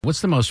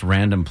What's the most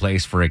random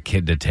place for a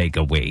kid to take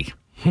a wee?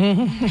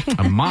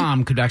 A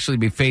mom could actually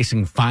be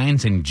facing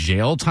fines and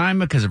jail time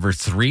because of her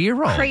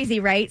 3-year-old. Crazy,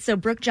 right? So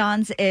Brooke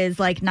Johns is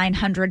like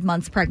 900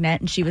 months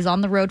pregnant, and she was on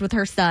the road with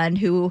her son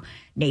who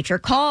nature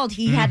called.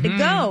 He had to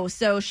go.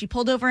 So she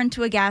pulled over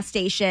into a gas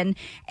station,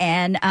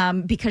 and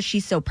because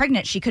she's so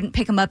pregnant, she couldn't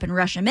pick him up and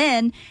rush him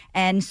in.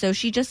 And so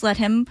she just let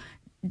him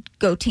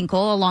go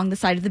tinkle along the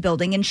side of the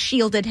building and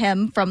shielded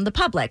him from the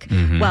public.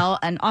 Well,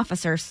 an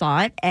officer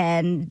saw it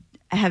and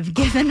have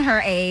given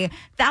her a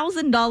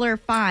 $1,000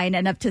 fine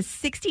and up to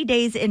 60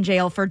 days in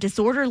jail for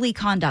disorderly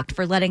conduct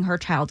for letting her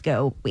child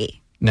go wee.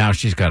 Now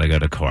she's got to go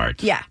to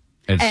court. Yeah.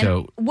 And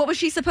so what was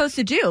she supposed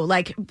to do?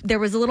 Like, there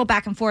was a little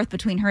back and forth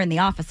between her and the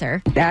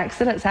officer.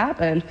 Accidents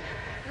happen.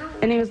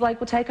 And he was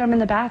like, well, take him in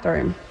the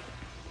bathroom.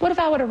 What if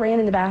I would have ran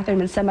in the bathroom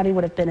and somebody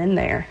would have been in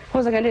there? What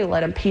was I going to do,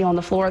 let him pee on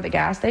the floor of the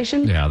gas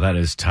station? Yeah, that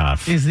is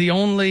tough. Is the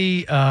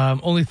only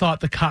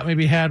thought the cop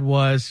maybe had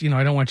was,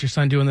 I don't want your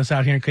son doing this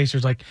out here in case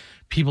there's like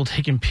people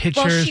taking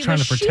pictures, trying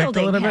to protect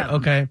a little bit.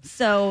 Okay.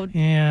 So,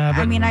 yeah,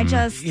 but,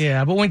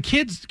 Yeah, but when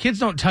kids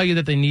don't tell you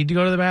that they need to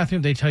go to the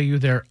bathroom, they tell you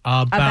they're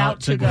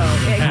about to go.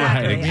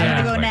 Exactly. Right, I'm going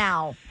to go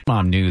now.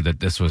 Mom knew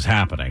that this was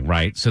happening,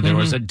 right? So there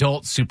was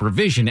adult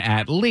supervision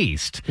at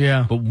least.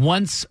 Yeah. But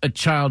once a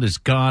child is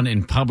gone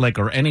in public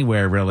or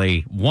anywhere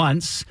really,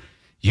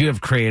 you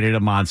have created a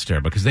monster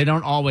because they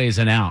don't always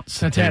announce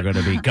that they're going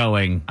to be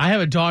going. I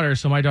have a daughter,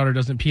 so my daughter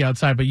doesn't pee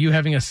outside, but you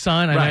having a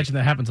son, I imagine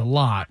that happens a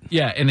lot.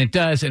 Yeah, and it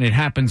does, and it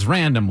happens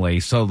randomly.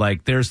 So,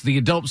 like, there's the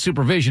adult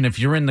supervision. If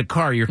you're in the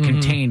car, you're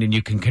contained and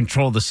you can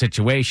control the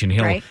situation.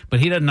 But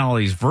he doesn't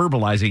always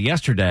verbalize it.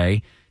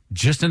 Yesterday,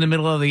 just in the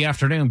middle of the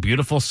afternoon,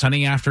 beautiful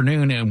sunny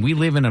afternoon, and we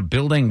live in a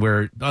building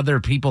where other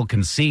people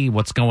can see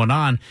what's going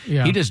on.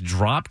 Yeah. He just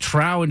dropped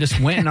trow and just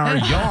went in our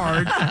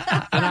yard.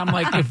 And I'm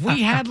like, if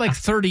we had like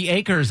 30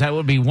 acres, that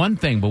would be one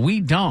thing, but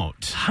we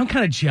don't. I'm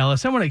kind of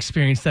jealous. I want to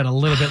experience that a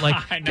little bit,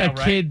 like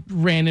kid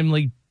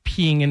randomly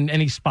peeing in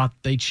any spot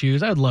they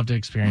choose. I would love to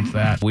experience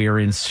that. We are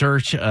in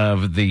search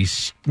of the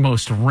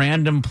most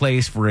random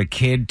place for a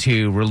kid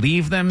to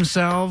relieve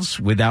themselves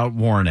without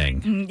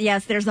warning.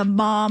 Yes, there's a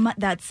mom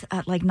that's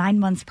like 9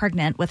 months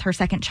pregnant with her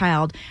second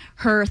child.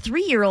 Her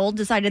 3-year-old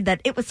decided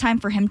that it was time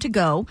for him to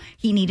go.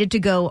 He needed to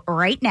go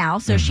right now.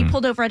 So she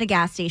pulled over at a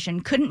gas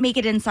station, couldn't make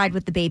it inside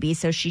with the baby.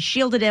 So she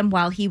shielded him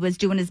while he was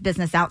doing his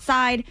business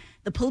outside.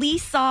 The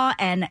police saw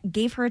and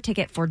gave her a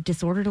ticket for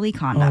disorderly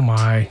conduct. Oh,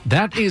 my.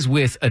 That is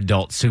with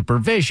adult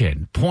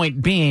supervision.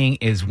 Point being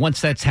is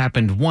once that's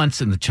happened once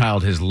and the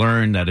child has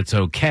learned that it's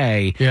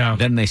okay,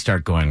 then they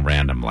start going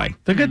randomly.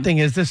 The good thing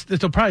is this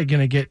will probably going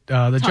to get,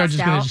 the judge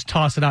is going to just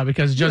toss it out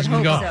because the judge is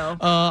going to go,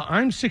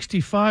 I'm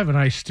 65 and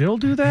I still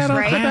do that off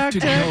the I have back to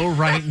test? go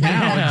right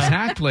now.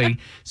 Exactly.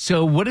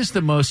 So what is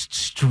the most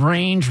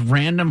strange,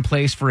 random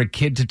place for a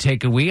kid to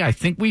take a wee? I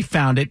think we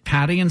found it.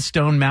 Patty in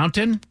Stone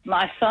Mountain.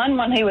 My son,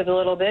 when he was a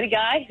little bitty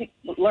guy, he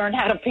learned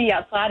how to pee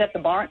outside at the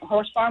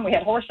horse farm. We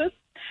had horses,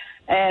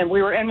 and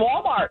we were in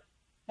Walmart,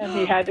 and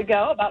he had to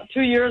go, about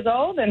 2 years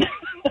old, and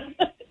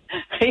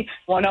he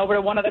went over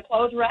to one of the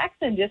clothes racks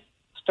and just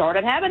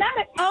started having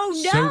at it. Oh,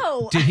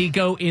 no. So did he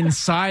go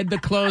inside the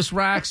clothes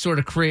rack, sort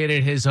of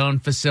created his own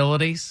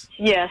facilities?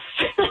 Yes.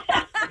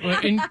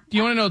 And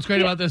you want to know what's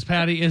great about this,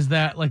 Patty, is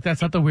that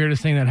that's not the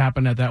weirdest thing that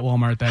happened at that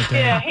Walmart that day.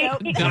 Yeah,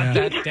 Not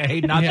that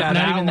day, not that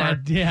hour. Even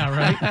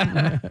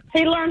that, right?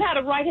 He learned how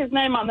to write his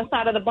name on the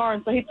side of the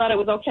barn, so he thought it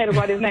was okay to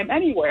write his name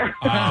anywhere.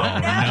 Oh,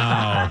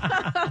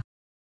 no.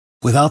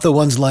 Without the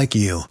ones like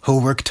you,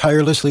 who work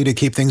tirelessly to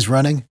keep things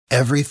running,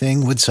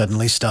 everything would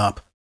suddenly stop.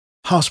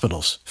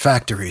 Hospitals,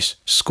 factories,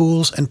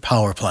 schools, and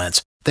power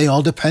plants, they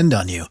all depend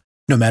on you.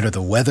 No matter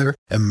the weather,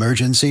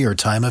 emergency, or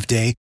time of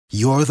day,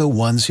 you're the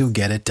ones who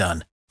get it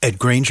done. At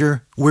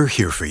Grainger, we're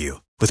here for you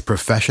with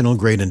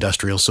professional-grade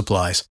industrial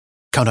supplies.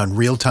 Count on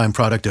real-time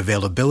product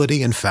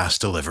availability and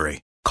fast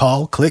delivery.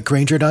 Call, click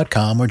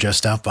Grainger.com, or just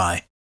stop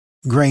by.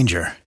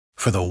 Grainger,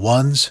 for the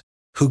ones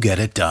who get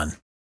it done.